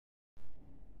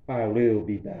I will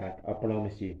be back. I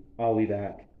promise you. I'll be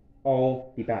back.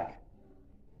 I'll be back.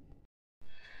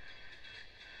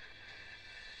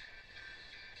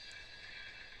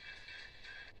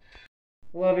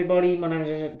 Hello everybody, my name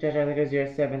is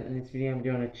JoJoLego07. In this video I'm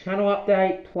doing a channel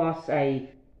update plus a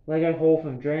Lego haul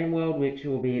from Dreamworld, which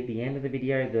will be at the end of the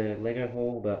video, the Lego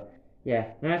haul. But yeah,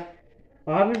 nice.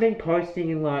 I haven't been posting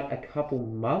in like a couple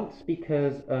months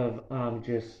because of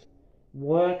just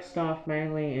work stuff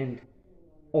mainly and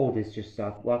all this just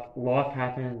stuff. Like life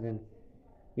happens and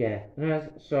yeah. Nice.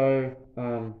 So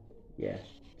yeah.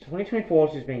 2024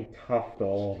 has just been tough for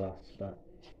all of us, but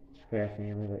for our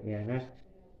family, but yeah, nice.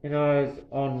 And I was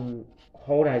on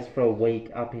holidays for a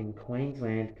week up in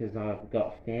Queensland because I've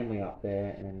got family up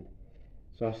there, and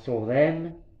so I saw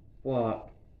them for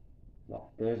like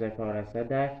Thursday, Friday,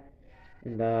 Saturday,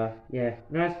 and yeah,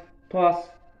 nice. Plus,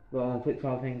 well, on the flip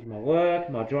side of things, my work,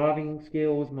 my driving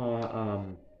skills, my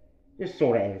just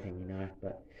sort of everything, you know.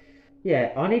 But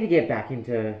yeah, I need to get back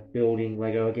into building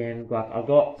Lego again. Like I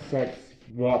got sets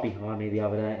right behind me the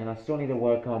other day, and I still need to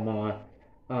work on my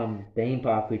theme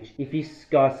park. Which, if you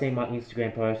guys see my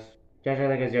Instagram post,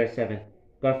 JoJoLego07,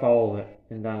 go follow it.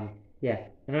 And yeah,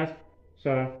 and I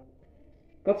so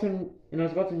got some, and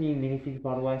I've got some new minifigs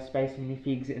by the way, space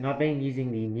minifigs, and I've been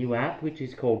using the new app which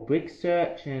is called Brick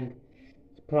Search, and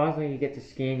surprisingly you get to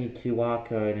scan your QR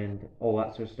code and all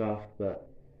that sort of stuff. But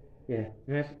yeah,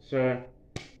 so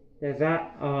there's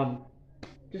that.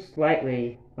 Just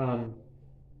lately, to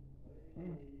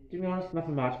be honest,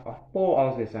 nothing much. I thought I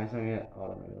was gonna say something that I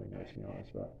don't really know, to be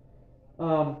honest, but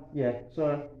yeah.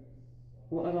 So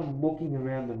as I'm looking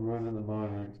around the room at the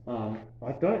moment, I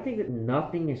don't think that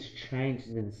nothing has changed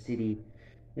in the city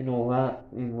and all that.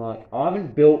 In like, I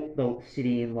haven't built the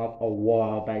city in like a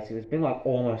while. Basically, it's been like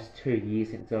almost 2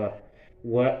 years since I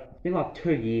worked. It's been like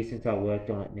 2 years since I worked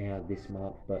on it now this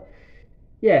month, but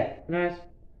yeah, nice.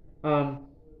 I'll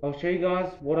show you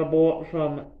guys what I bought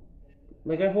from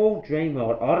Lego Haul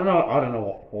Dreamworld. I don't know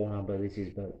what haul number this is,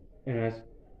 but anyways,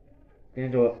 gonna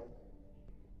do it.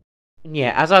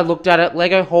 Yeah, as I looked at it,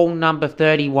 Lego haul number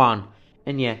 31.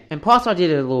 And yeah, and plus I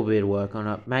did a little bit of work on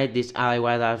it. Made this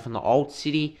alleyway that was from the old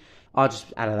city. I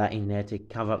just added that in there to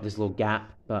cover up this little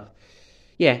gap. But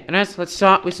yeah, and let's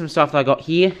start with some stuff that I got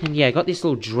here. And yeah, I got this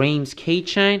little Dreams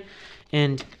keychain.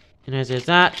 And as there's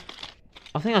that,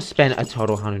 I think I spent a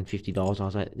total $150. I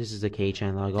was like, this is the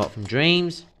keychain that I got from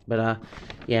Dreams. But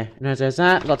yeah, and as there's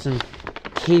that, got some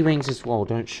key rings as well.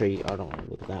 Don't show you, I don't want to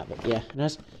look at that. But yeah,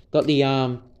 and got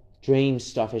the Dreams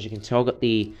stuff, as you can tell. Got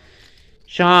the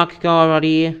shark guy right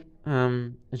here.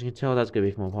 As you can tell, that's gonna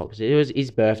be for my pot because it was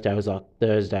his birthday. It was like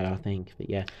Thursday, I think. But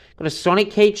yeah, got a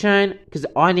Sonic keychain because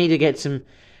I need to get some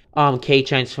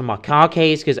keychains for my car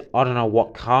keys because I don't know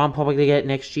what car I'm probably gonna get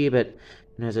next year. But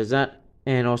as there's that,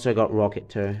 and also got Rocket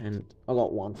too, and I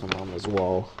got one for Mum as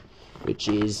well, which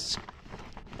is,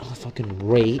 if I can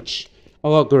reach, I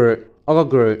got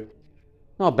Groot.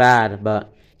 Not bad,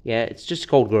 but yeah, it's just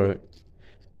called Groot.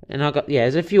 And I got, yeah,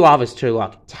 there's a few others too,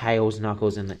 like Tails,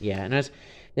 Knuckles, and yeah, and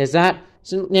there's that.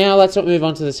 So now let's move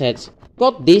on to the sets.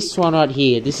 Got this one right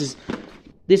here. This is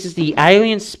the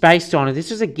Alien Space Dino.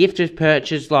 This was a gift of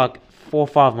purchase like 4 or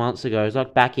 5 months ago. It was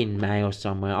like back in May or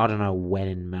somewhere. I don't know when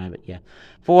in May, but yeah.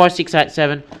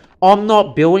 40687. I'm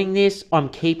not building this. I'm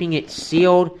keeping it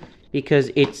sealed because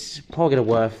it's probably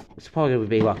gonna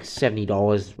be like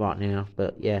 $70 right now.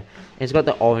 But yeah, and it's got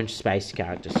the orange space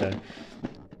character, so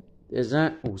there's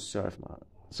that. Oh, sorry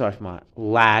for my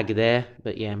lag there.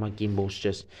 But yeah, my gimbal's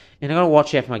just, and I gotta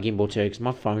watch out for my gimbal too because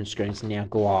my phone screen's now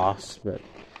glass. But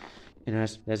you know,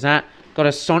 there's that. Got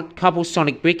a couple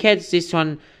Sonic brickheads. This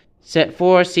one set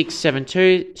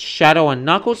 40672, Shadow and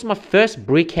Knuckles. My first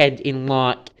brickhead in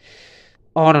like,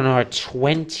 I don't know,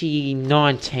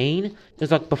 2019. It was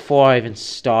like before I even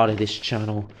started this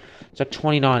channel. It's like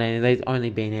 2019, and they've only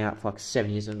been out for like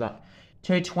 7 years. I've got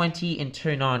 220 and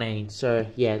 219. So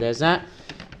yeah, there's that.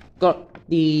 Got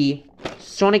the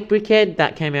Sonic brickhead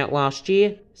that came out last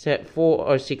year, set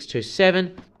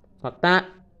 40627, like that.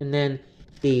 And then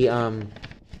the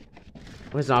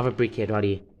where's the other brickhead right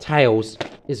here? Tails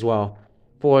as well,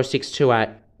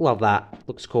 40628. Love that.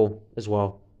 Looks cool as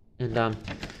well. And I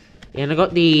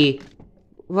got the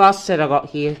last set I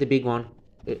got here, the big one,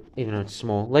 even though it's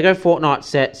small. Lego Fortnite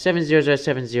set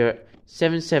 70070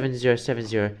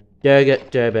 77070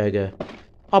 Durburger.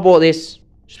 I bought this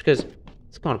just because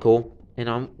it's kind of cool, and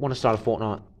I want to start a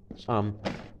Fortnite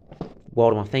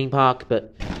world in my theme park.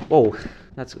 But whoa,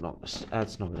 that's not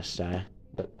gonna stay.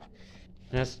 But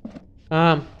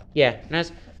yeah, and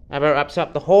that about wraps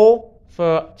up the haul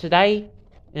for today.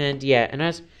 And yeah,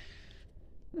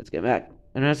 let's get back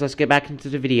into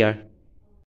the video.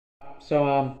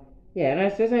 So yeah,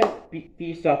 and there's a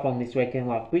few stuff on this weekend,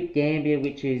 like Rick Gambia,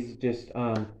 which is just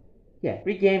yeah,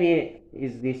 Rick Gambia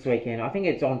is this weekend. I think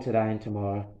it's on today and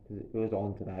tomorrow. It was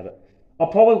on today, but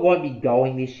I probably won't be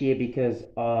going this year because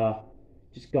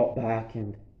just got back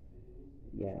and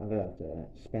yeah, I'm gonna have to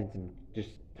spend some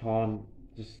just time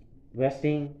just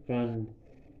resting from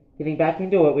getting back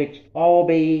into it, which I'll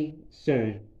be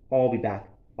soon. I'll be back.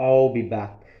 I'll be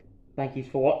back. Thanks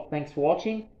for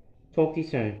watching. Talk to you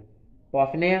soon. Bye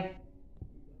for now.